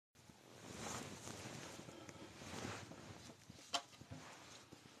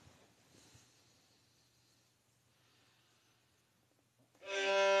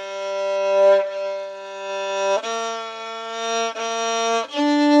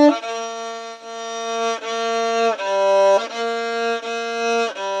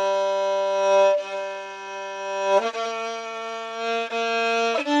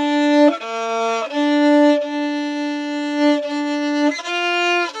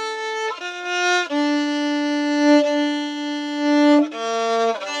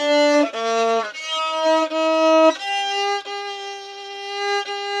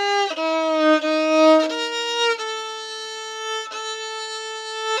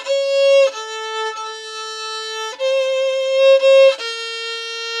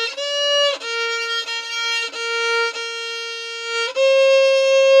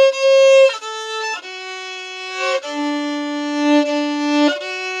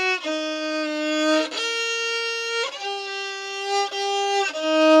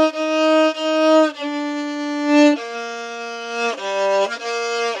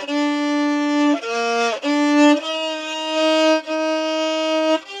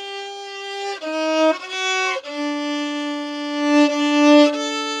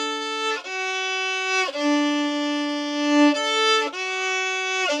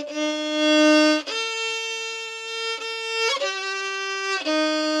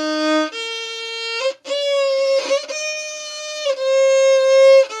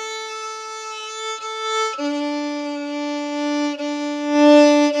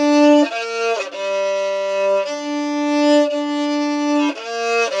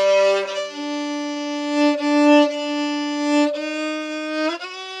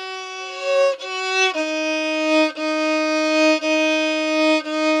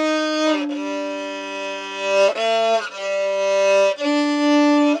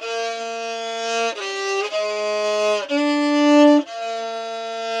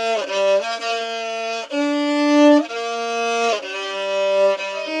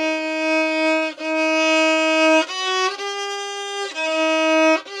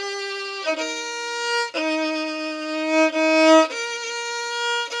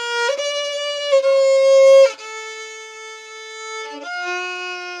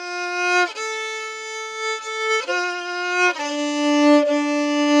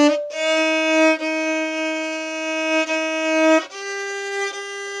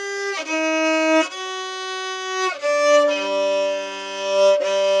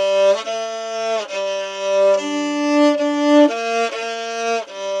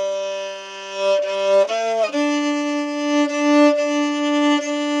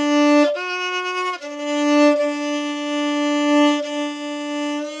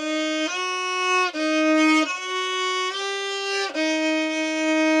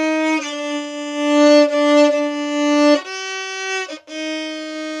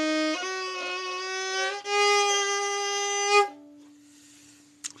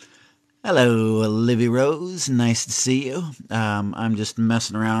Hello, Livy Rose. Nice to see you. I'm just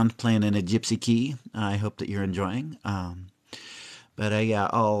messing around playing in a gypsy key. I hope that you're enjoying. But yeah,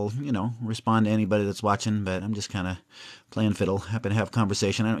 I'll respond to anybody that's watching. But I'm just kind of playing fiddle. Happy to have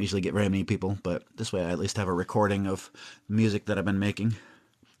conversation. I don't usually get very many people, but this way I at least have a recording of music that I've been making.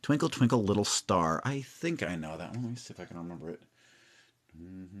 Twinkle Twinkle Little Star. I think I know that one. Let me see if I can remember it.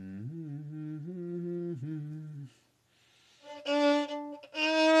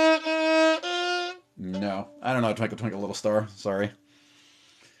 No, I don't know Twinkle Twinkle Little Star. Sorry.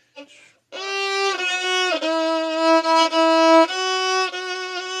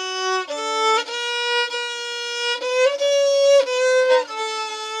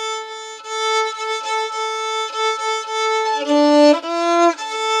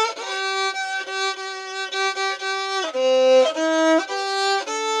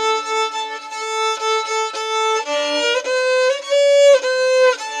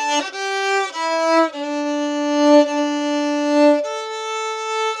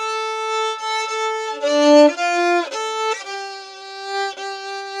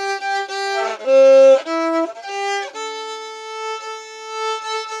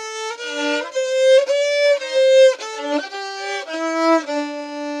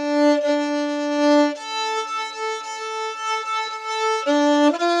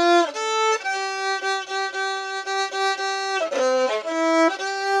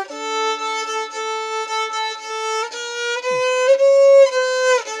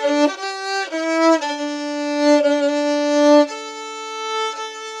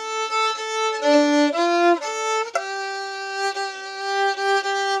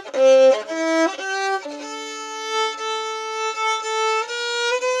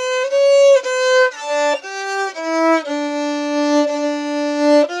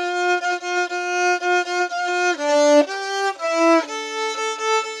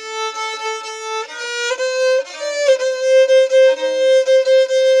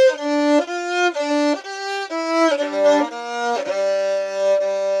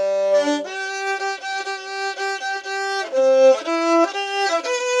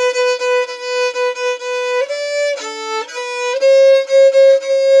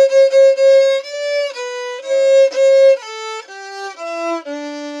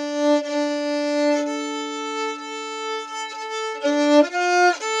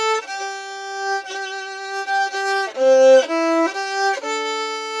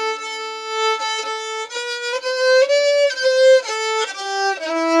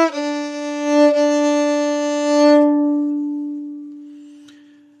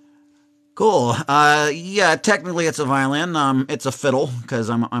 Cool. Yeah, technically it's a violin. It's a fiddle because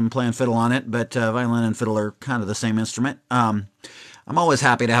I'm playing fiddle on it, but violin and fiddle are kind of the same instrument. I'm always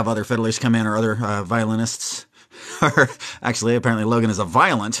happy to have other fiddlers come in or other violinists. Or actually, apparently Logan is a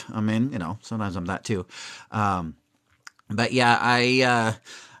violent. I mean, sometimes I'm that too. Um, but yeah,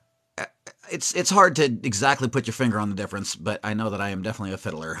 it's hard to exactly put your finger on the difference, but I know that I am definitely a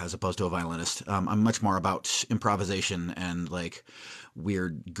fiddler as opposed to a violinist. I'm much more about improvisation and like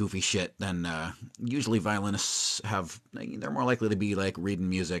weird, goofy shit than usually violinists have. They're more likely to be like reading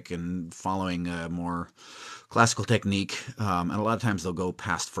music and following a more classical technique, and a lot of times they'll go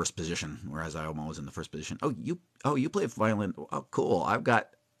past first position, whereas I'm always in the first position. Oh, you play violin? Oh, cool. I've got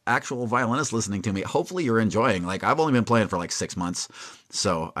actual violinists listening to me. Hopefully you're enjoying. Like I've only been playing for like 6 months,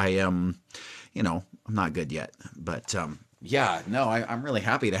 so I am, I'm not good yet. But yeah, no, I'm really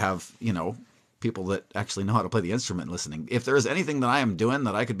happy to have people that actually know how to play the instrument listening. If there is anything that I am doing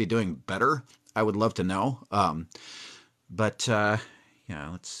that I could be doing better, I would love to know. But yeah,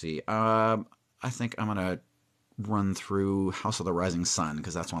 let's see. I think I'm gonna run through House of the Rising Sun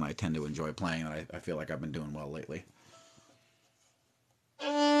because that's one I tend to enjoy playing, and I feel like I've been doing well lately.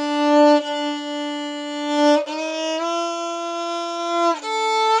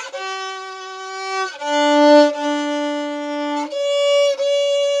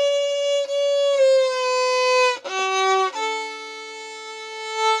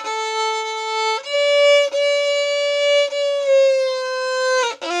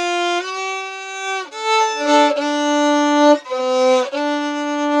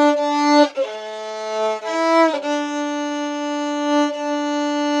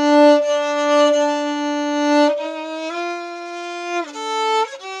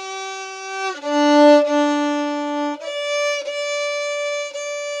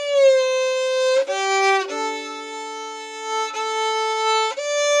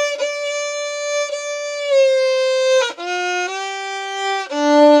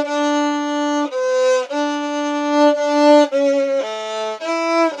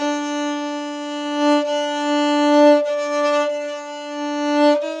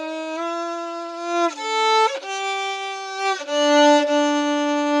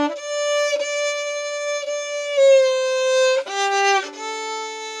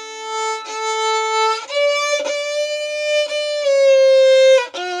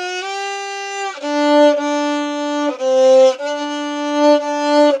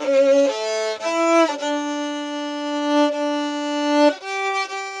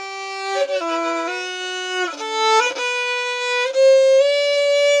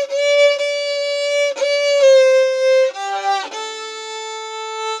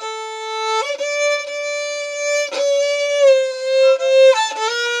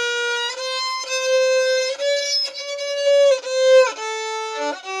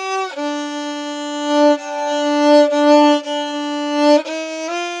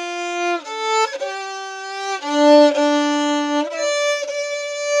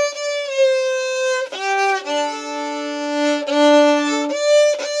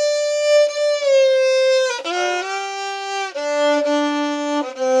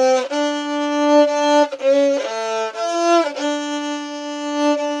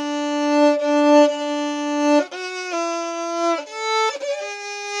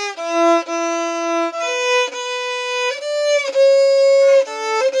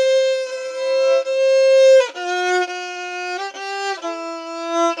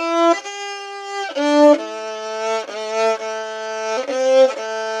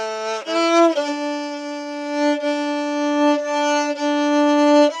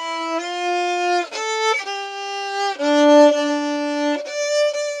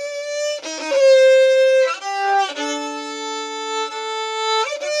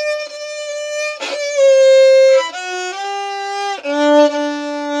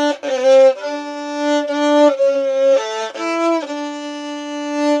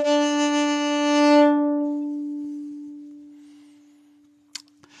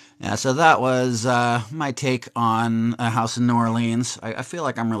 Yeah, so that was my take on A House in New Orleans. I feel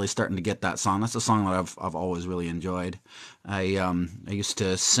like I'm really starting to get that song. That's a song that I've always really enjoyed. I used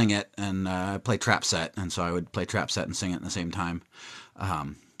to sing it and play trap set, and so I would play trap set and sing it at the same time,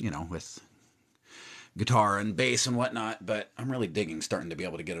 with guitar and bass and whatnot. But I'm really digging starting to be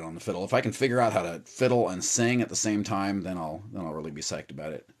able to get it on the fiddle. If I can figure out how to fiddle and sing at the same time, then I'll really be psyched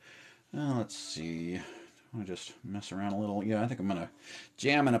about it. Let's see. I'll just mess around a little. Yeah, I think I'm gonna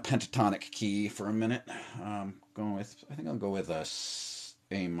jam in a pentatonic key for a minute. I think I'll go with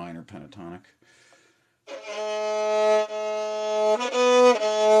A minor pentatonic.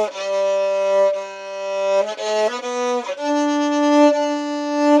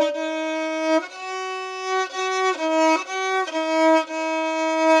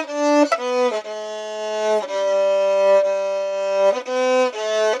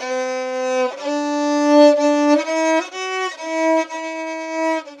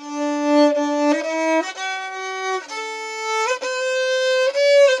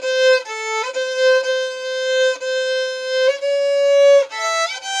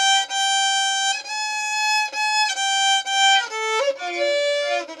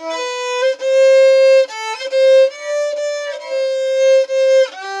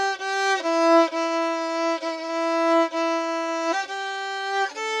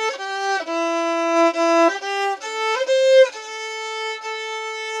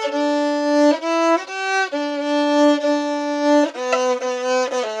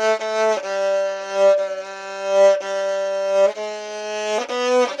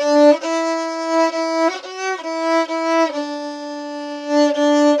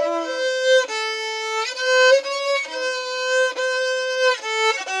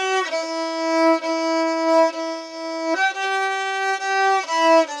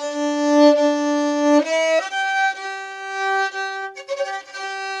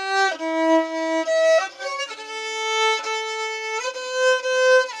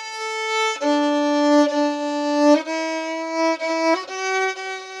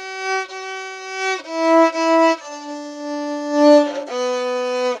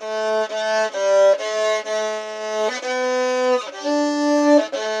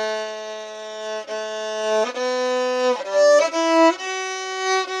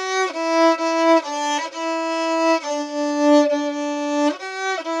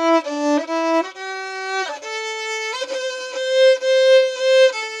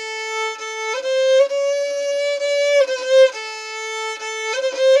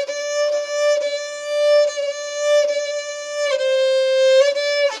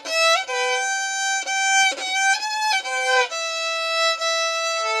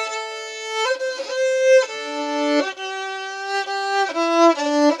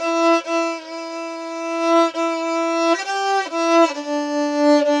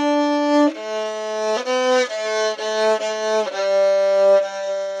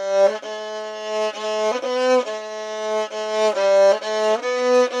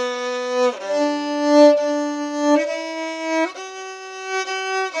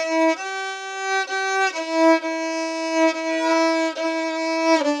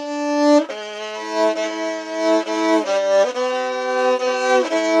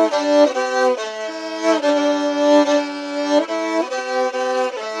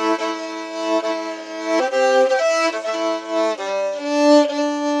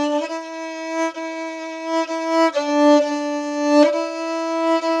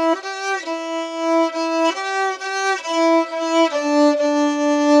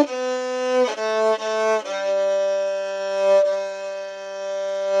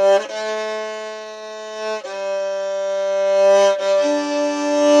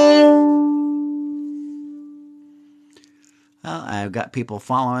 Well, I've got people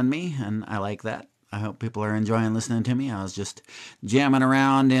following me, and I like that. I hope people are enjoying listening to me. I was just jamming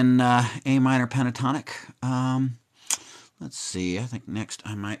around in A minor pentatonic. Let's see. I think next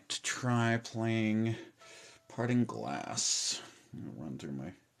I might try playing Parting Glass. I'm gonna run through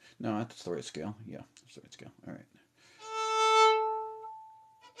my. No, that's the right scale. Yeah, that's the right scale. All right.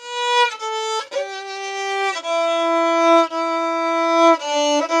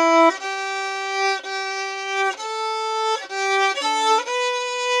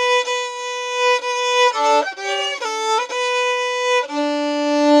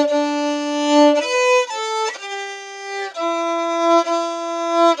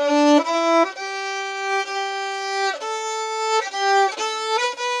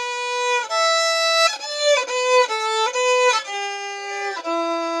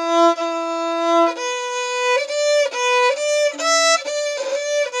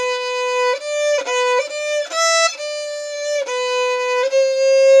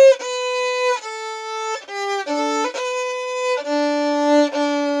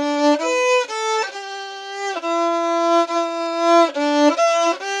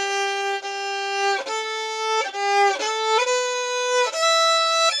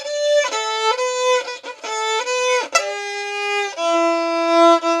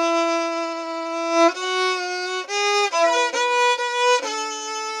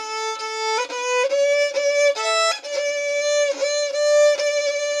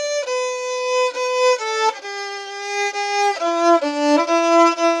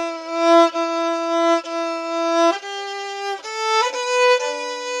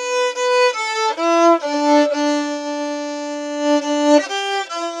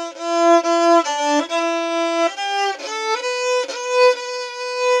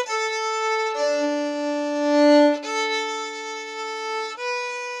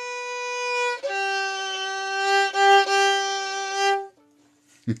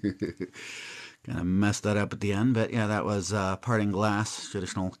 Kind of messed that up at the end, but yeah, that was Parting Glass,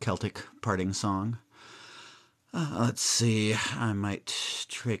 traditional Celtic parting song. Let's see, I might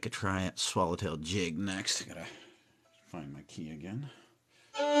take a try at Swallowtail Jig next. I gotta find my key again.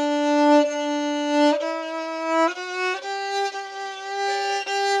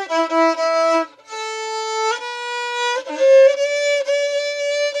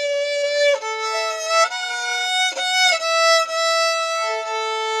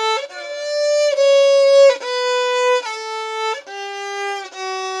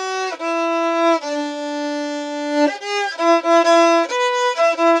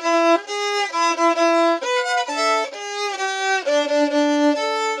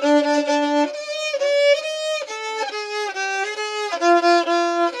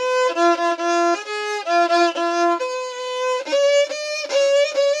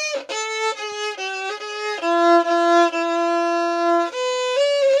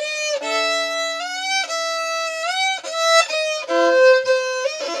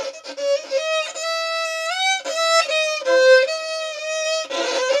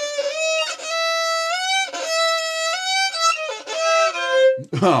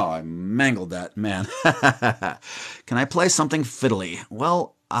 Oh, I mangled that, man. Can I play something fiddly?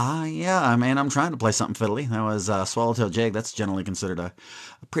 Well, yeah, I mean, I'm trying to play something fiddly. That was Swallowtail Jig. That's generally considered a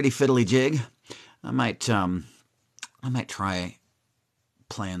pretty fiddly jig. I might try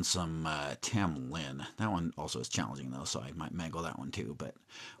playing some Tam Lin. That one also is challenging, though, so I might mangle that one too, but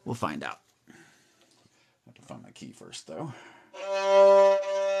we'll find out. I have to find my key first, though.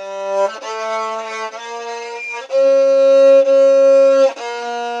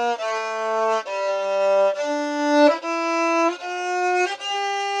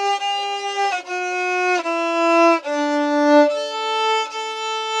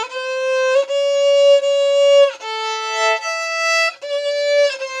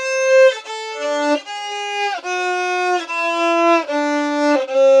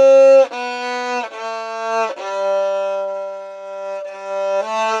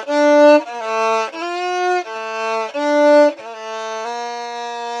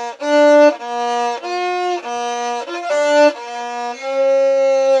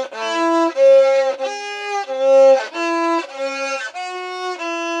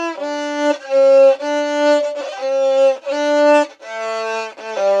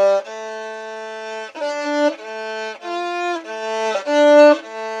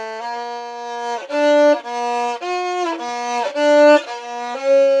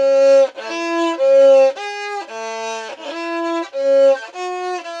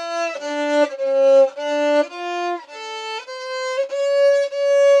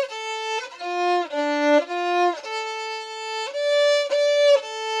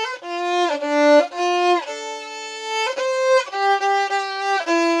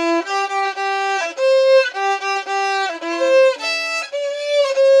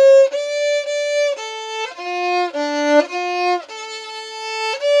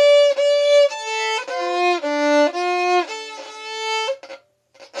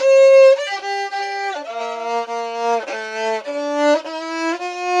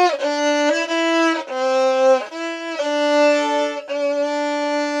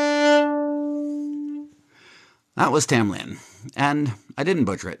 That was Tam Lin, and I didn't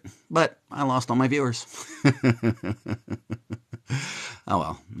butcher it, but I lost all my viewers. Oh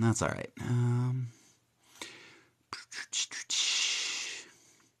well, that's all right.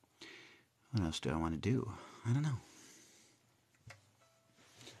 What else do I want to do? I don't know.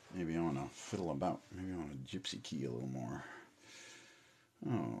 Maybe I want to fiddle about. Maybe I want to gypsy key a little more.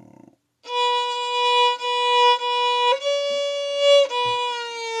 Oh.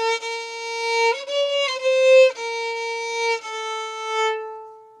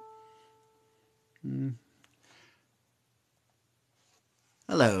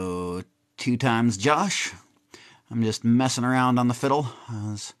 Hello, 2 times Josh. I'm just messing around on the fiddle.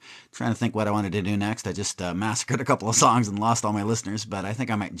 I was trying to think what I wanted to do next. I just massacred a couple of songs and lost all my listeners, but I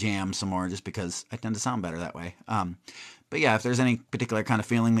think I might jam some more just because I tend to sound better that way. But yeah, if there's any particular kind of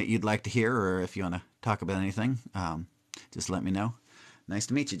feeling that you'd like to hear, or if you want to talk about anything, just let me know. Nice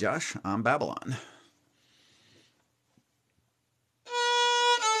to meet you, Josh. I'm Babylon.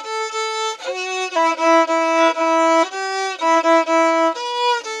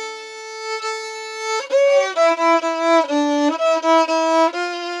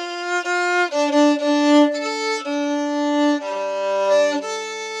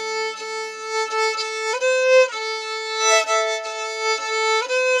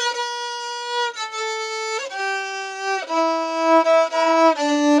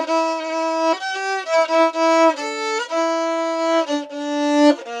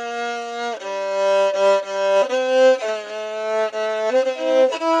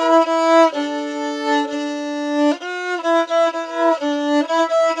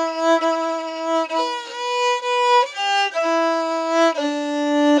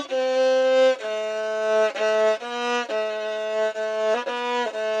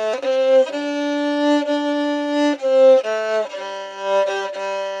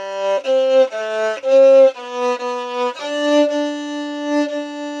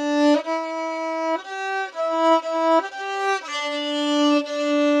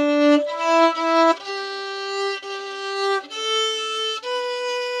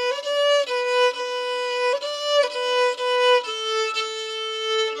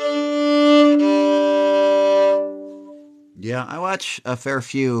 Yeah, I watch a fair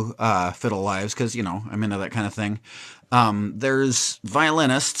few fiddle lives because I'm into that kind of thing. There's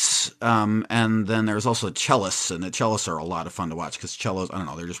violinists, and then there's also cellists, and the cellists are a lot of fun to watch because cellos, I don't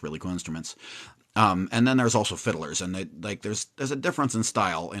know, they're just really cool instruments. And then there's also fiddlers, and there's a difference in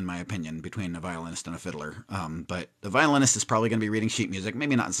style, in my opinion, between a violinist and a fiddler. But the violinist is probably going to be reading sheet music,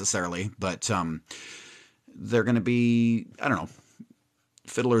 maybe not necessarily, but they're going to be, I don't know,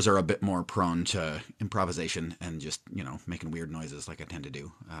 fiddlers are a bit more prone to improvisation and just making weird noises like I tend to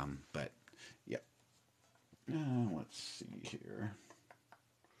do. But yeah, let's see here.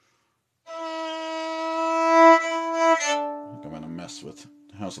 I think I'm gonna mess with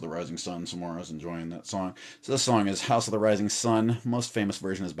House of the Rising Sun some more. I was enjoying that song. So this song is House of the Rising Sun. Most famous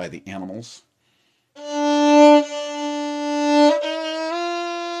version is by the Animals.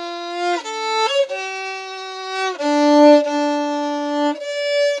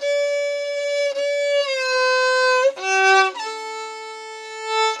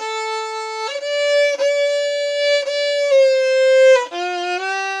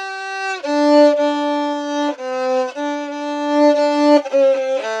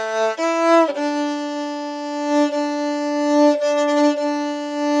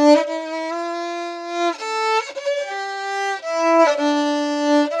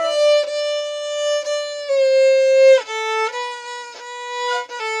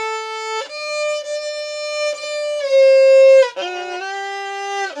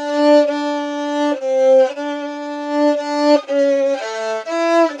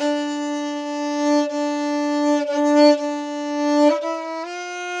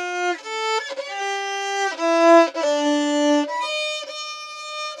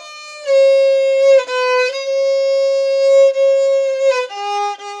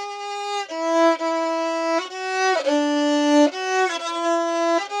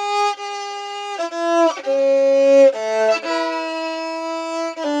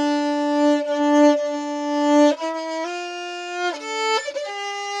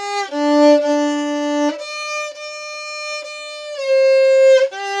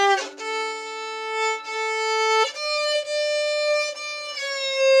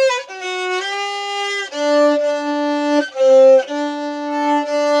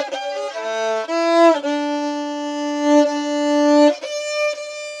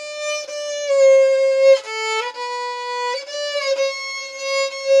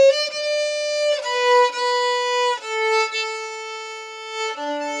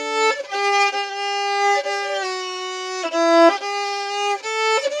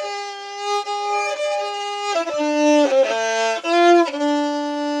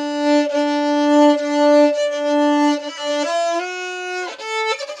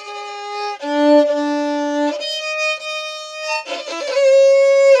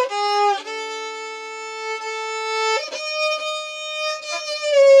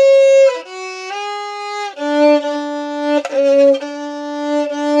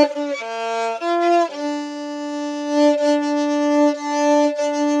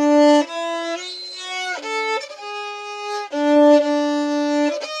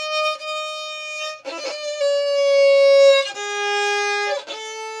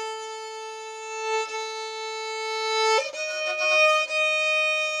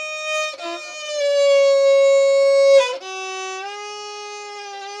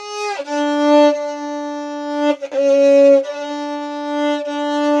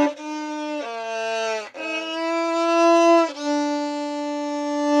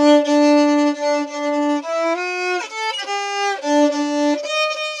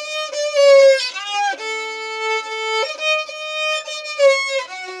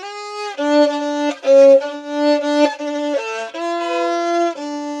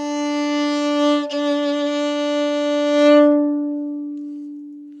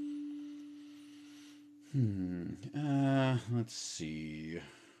 Let's see.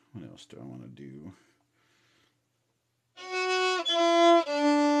 What else do I want to do?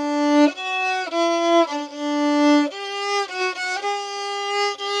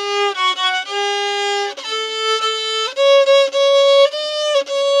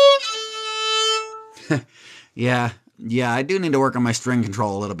 Yeah, yeah, I do need to work on my string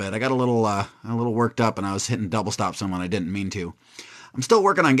control a little bit. I got a little worked up, and I was hitting double stops on when I didn't mean to. I'm still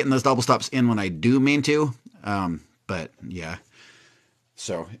working on getting those double stops in when I do mean to. But yeah,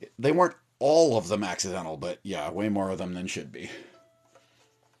 so they weren't all of them accidental, but yeah, way more of them than should be.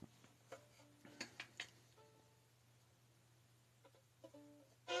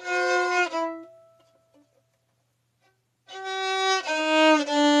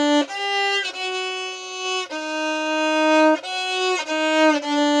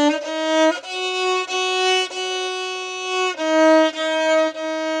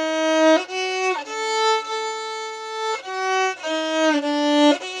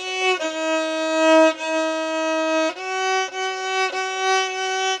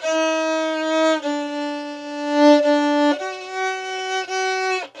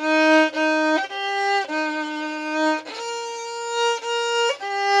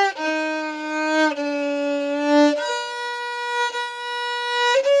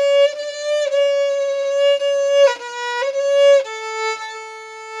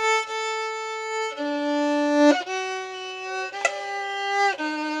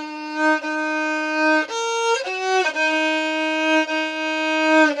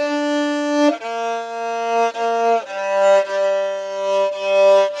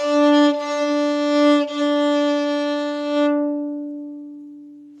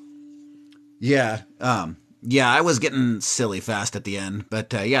 Yeah, yeah, I was getting silly fast at the end,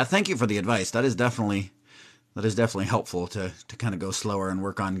 but yeah, thank you for the advice. That is definitely helpful to kind of go slower and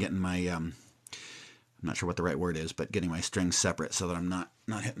work on getting my I'm not sure what the right word is, but getting my strings separate so that I'm not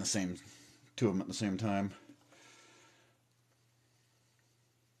hitting the same two of them at the same time.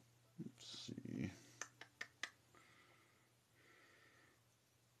 Let's see.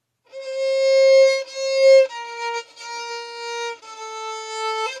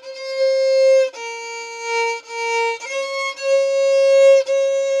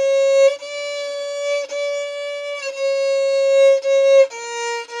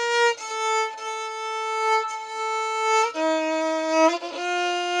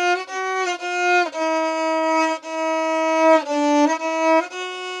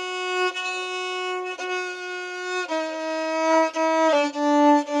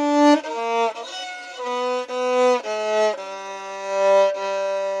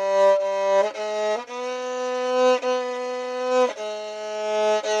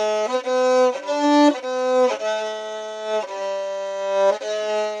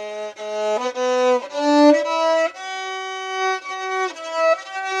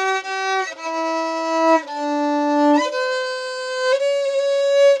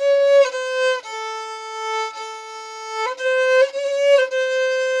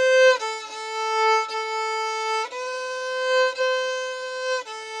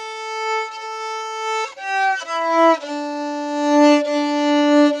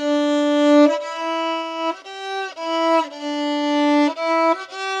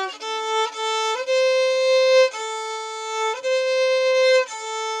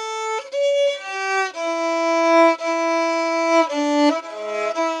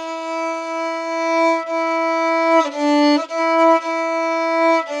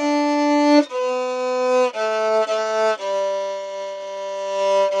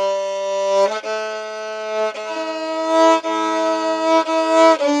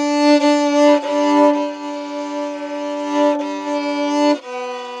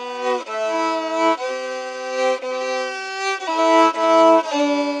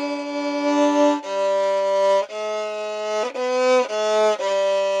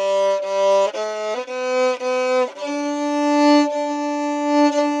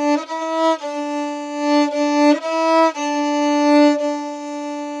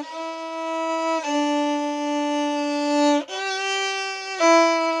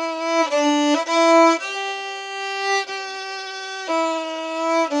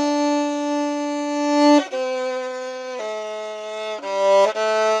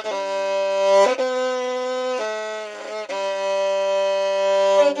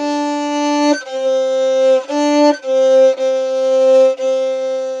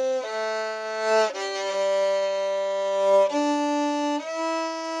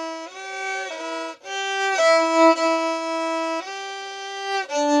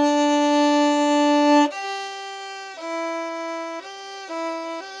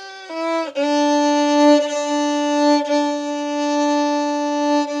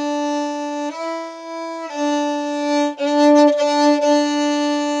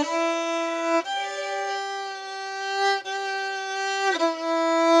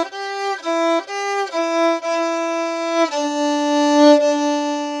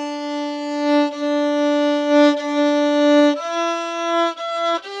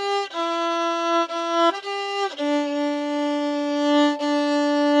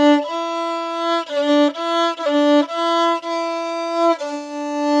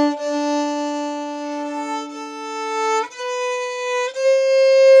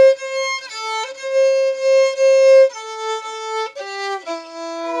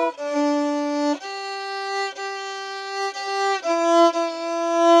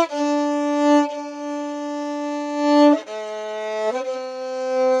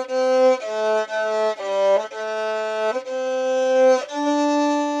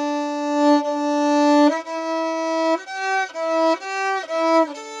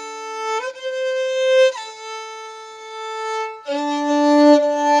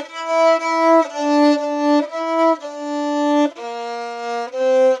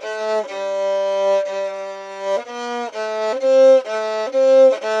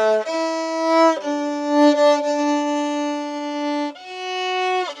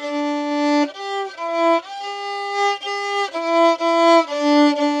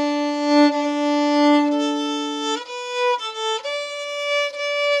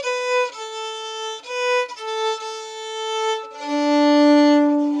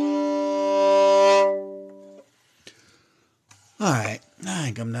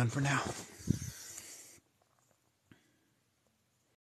 think I'm done for now.